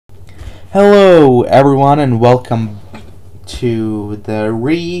Hello everyone and welcome to the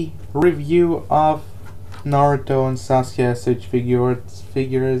review of Naruto and Sasuke s.h.figuarts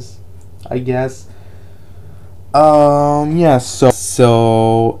figures, I guess.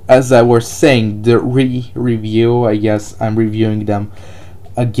 So as I was saying, the review, I guess I'm reviewing them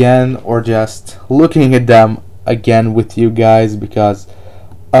again or just looking at them again with you guys because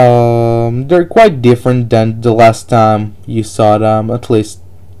they're quite different than the last time you saw them. At least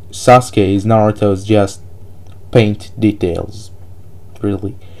Sasuke's, Naruto's just paint details,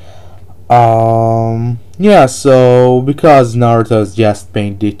 really. So because Naruto's just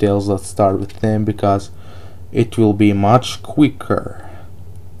paint details, let's start with him because it will be much quicker.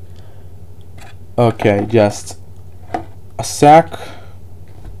 Okay, just a sec.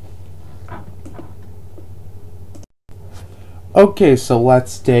 Okay, so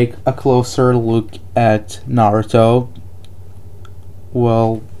let's take a closer look at Naruto.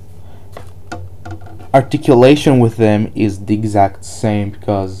 Well, articulation with them is the exact same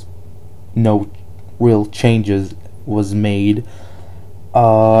because no real changes was made.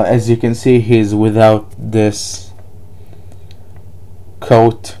 As you can see, he's without this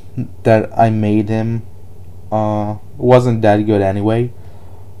coat that I made him. Wasn't that good anyway,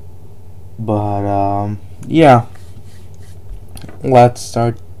 but yeah, let's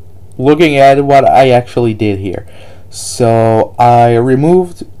start looking at what I actually did here. So I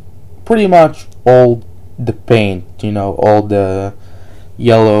removed pretty much all the paint, all the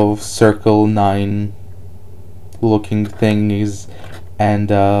yellow circle 9 looking things, and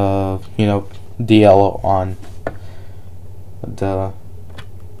the yellow on the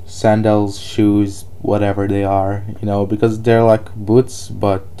sandals, shoes, whatever they are, because they're like boots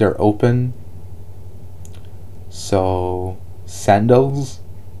but they're open, so sandals,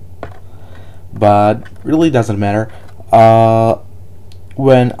 but really doesn't matter.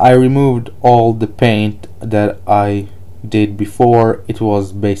 When I removed all the paint that I did before, it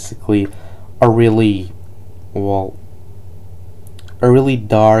was basically a really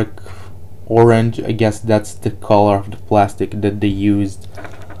dark orange. I guess that's the color of the plastic that they used.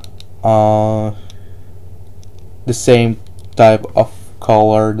 The same type of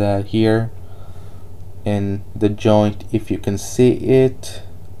color that here in the joint, if you can see it.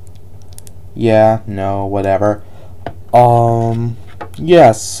 Yeah, no, whatever.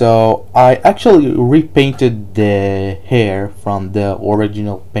 Yeah, so I actually repainted the hair from the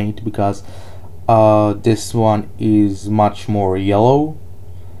original paint because this one is much more yellow,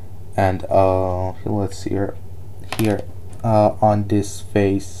 and let's see here on this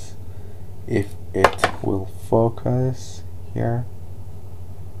face, if it will focus here.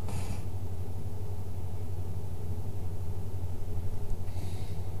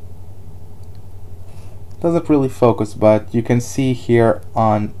 Doesn't really focus, but you can see here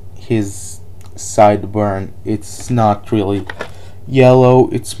on his sideburn, it's not really yellow,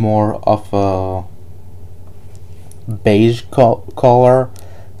 it's more of a beige color.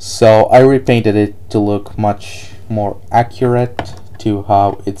 So I repainted it to look much more accurate to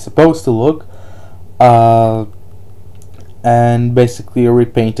how it's supposed to look, and basically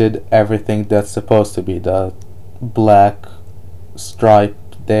repainted everything that's supposed to be the black stripe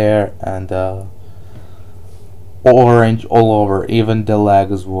there, and orange all over. Even the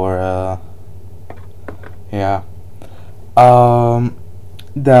legs were yeah.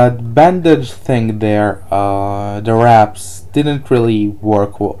 That bandage thing there, the wraps didn't really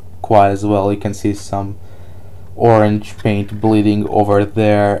work quite as well. You can see some orange paint bleeding over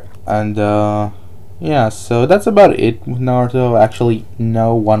there, and yeah, so that's about it with Naruto. Actually,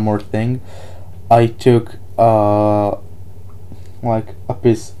 no, one more thing. I took like a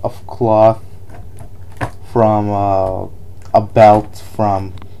piece of cloth from a belt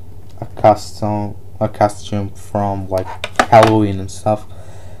from a costume from like Halloween and stuff.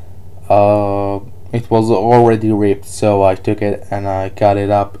 It was already ripped, so I took it and I cut it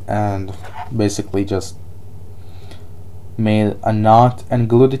up and basically just made a knot and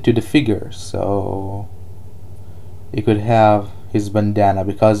glued it to the figure so you could have his bandana,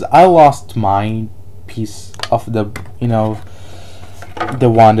 because I lost my piece of the the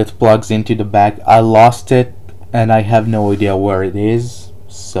one that plugs into the bag. I lost it and I have no idea where it is.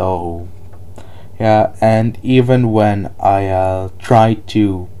 So yeah, and even when I tried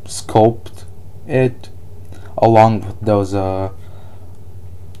to sculpt it along with those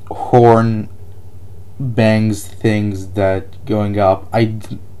horn bangs things that going up, I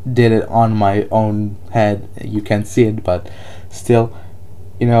did it on my own head. You can't see it, but still,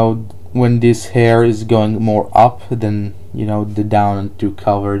 when this hair is going more up than the down to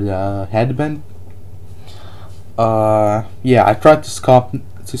cover the headband, yeah, I tried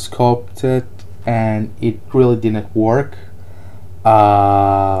to to sculpt it, and it really didn't work.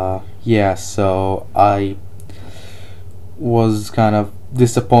 Yeah, so I was kind of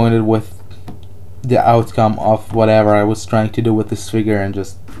disappointed with the outcome of whatever I was trying to do with this figure, and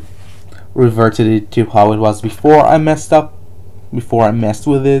just reverted it to how it was before I messed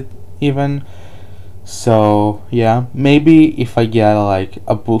with it even. So yeah, maybe if I get like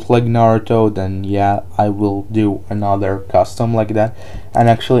a bootleg Naruto, then yeah, I will do another custom like that. And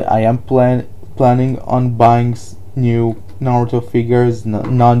actually I am planning on buying new Naruto figures,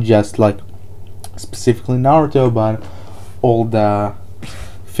 not just like specifically Naruto, but all the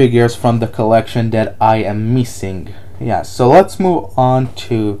figures from the collection that I am missing. Yeah, so let's move on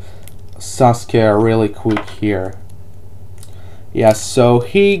to Sasuke really quick here. Yeah, so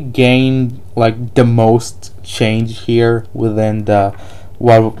he gained like the most change here within the,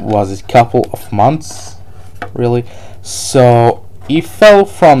 what was it, couple of months, really. So he fell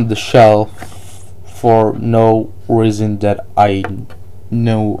from the shelf for no reason that I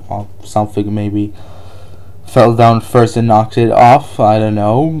knew of. Something maybe fell down first and knocked it off, I don't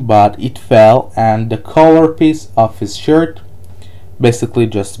know, but it fell, and the collar piece of his shirt basically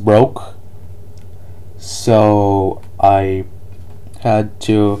just broke. So I had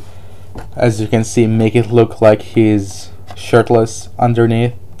to, as you can see, make it look like he's shirtless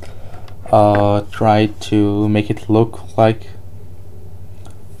underneath. Try to make it look like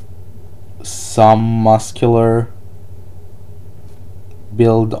some muscular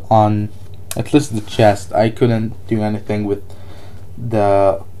build on at least the chest. I couldn't do anything with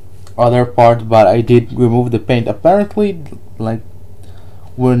the other part, but I did remove the paint. Apparently, like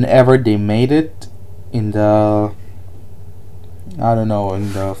whenever they made it in the, I don't know,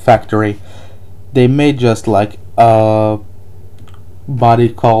 in the factory, they made just like a body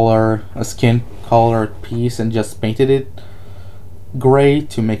color, a skin colored piece, and just painted it gray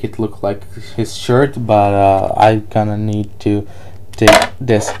to make it look like his shirt. But I kinda need to take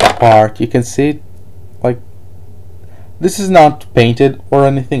this apart. You can see it, like, this is not painted or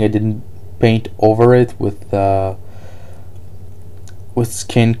anything. I didn't paint over it with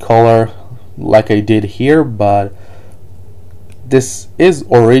skin color like I did here, but this is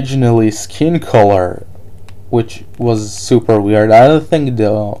originally skin color, which was super weird. I don't think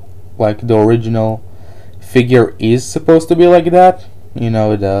the original figure is supposed to be like that. You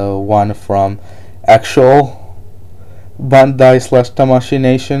know, the one from actual Bandai/Tamashii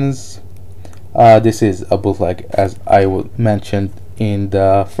Nations. This is a bootleg, as I mentioned in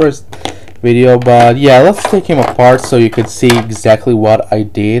the first video. But yeah, let's take him apart so you could see exactly what I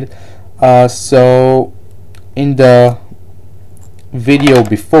did. So in the video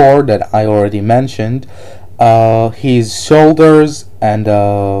before that I already mentioned, his shoulders and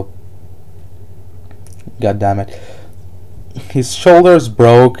god damn it, his shoulders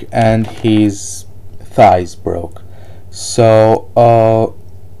broke and his thighs broke. So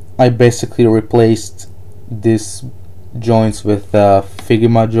I basically replaced these joints with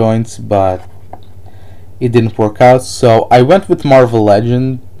Figma joints, but it didn't work out. So I went with Marvel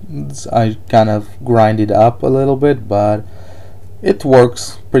Legends. I kind of grinded up a little bit, but it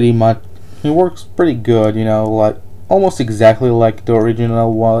works pretty much. It works pretty good, you know, like almost exactly like the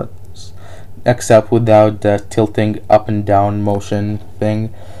original was, except without the tilting up and down motion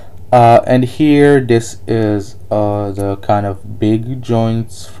thing. And here, this is the kind of big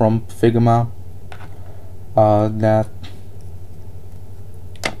joints from Figma. That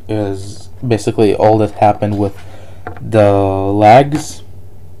is basically all that happened with the legs.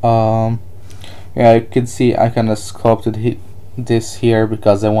 Yeah, you can see I kind of sculpted this here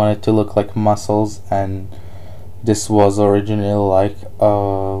because I wanted to look like muscles, and this was originally like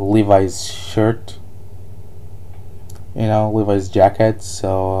Levi's shirt, you know, Levi's jacket.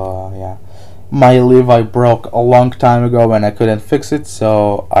 So yeah, my Levi broke a long time ago and I couldn't fix it,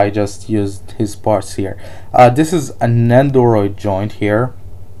 so I just used his parts here. This is an Nendoroid joint here,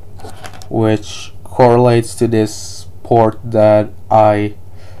 which correlates to this port that I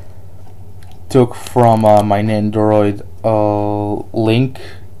took from my Nendoroid Link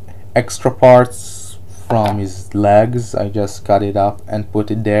extra parts from his legs. I just cut it up and put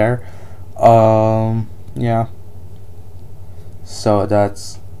it there. Yeah, so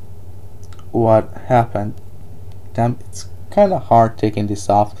that's what happened. Damn, it's kind of hard taking this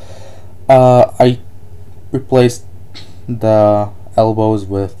off. I replaced the elbows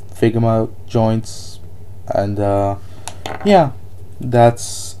with Figma joints, and yeah,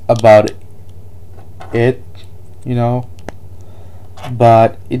 that's about it, you know.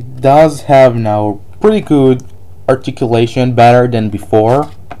 But it does have now pretty good articulation, better than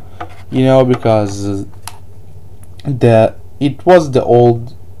before, you know, because it was the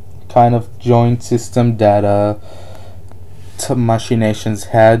old kind of joint system that machinations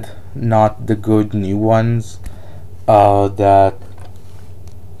had, not the good new ones. That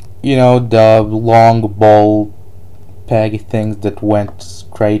the long ball peg things that went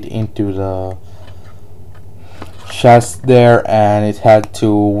straight into the chest there, and it had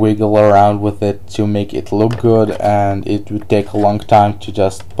to wiggle around with it to make it look good, and it would take a long time to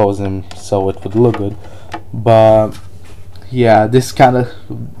just pose him so it would look good. But yeah, this kind of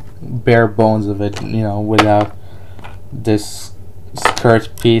bare bones of it, without this skirt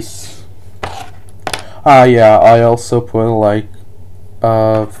piece. Yeah, I also put like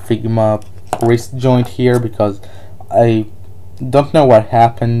a Figma wrist joint here because I don't know what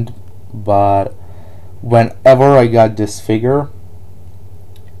happened, but whenever I got this figure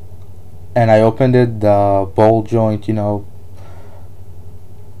and I opened it, the ball joint,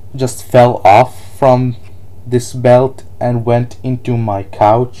 just fell off from this belt and went into my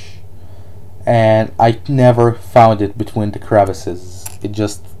couch, and I never found it between the crevices. It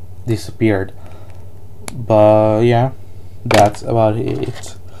just disappeared. But yeah, that's about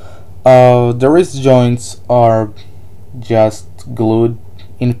it. The wrist joints are just glued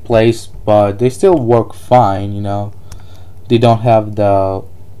in place, but they still work fine. They don't have the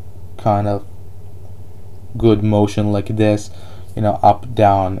kind of good motion like this, up,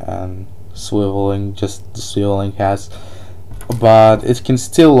 down, and swiveling, just the swiveling has. But it can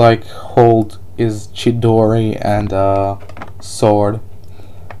still like hold his chidori and sword.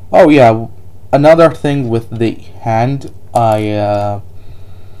 Oh yeah, another thing with the hand, I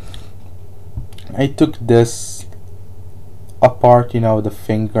took this apart, the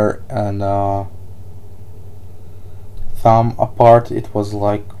finger and thumb apart. It was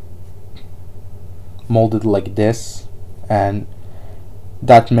like molded like this, and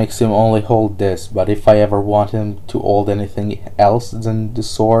that makes him only hold this. But if I ever want him to hold anything else than the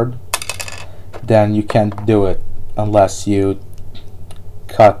sword, then you can't do it unless you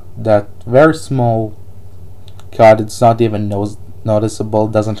cut that very small cut. It's not even noticeable,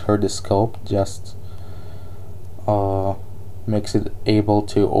 doesn't hurt the scope, just makes it able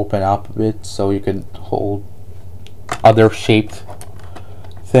to open up a bit so you can hold other shaped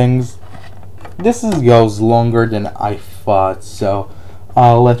things. This goes longer than I thought, so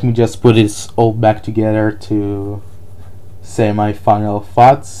let me just put it all back together to say my final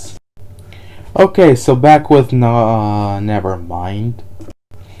thoughts. Okay, so back with never mind.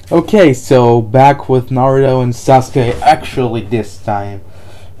 Okay, so back with Naruto and Sasuke. Actually, this time,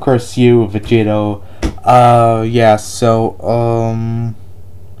 curse you, Vegito. Yeah. So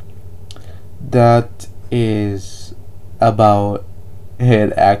that is about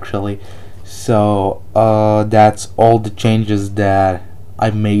it actually. So that's all the changes that I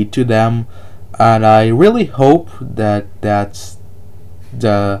made to them, and I really hope that that's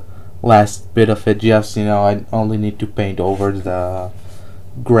the last bit of it. Just I only need to paint over the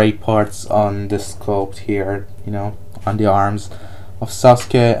gray parts on the sculpt here, on the arms of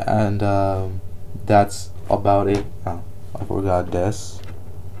Sasuke, and that's about it. Oh, I forgot this.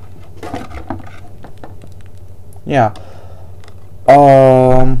 Yeah.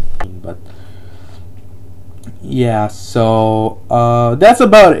 But yeah, so that's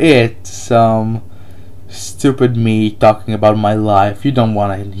about it. Some stupid me talking about my life. You don't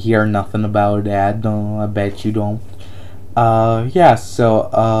want to hear nothing about that. No, I bet you don't. Yeah, so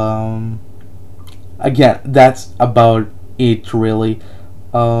again, that's about it really.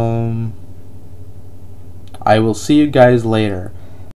 I will see you guys later.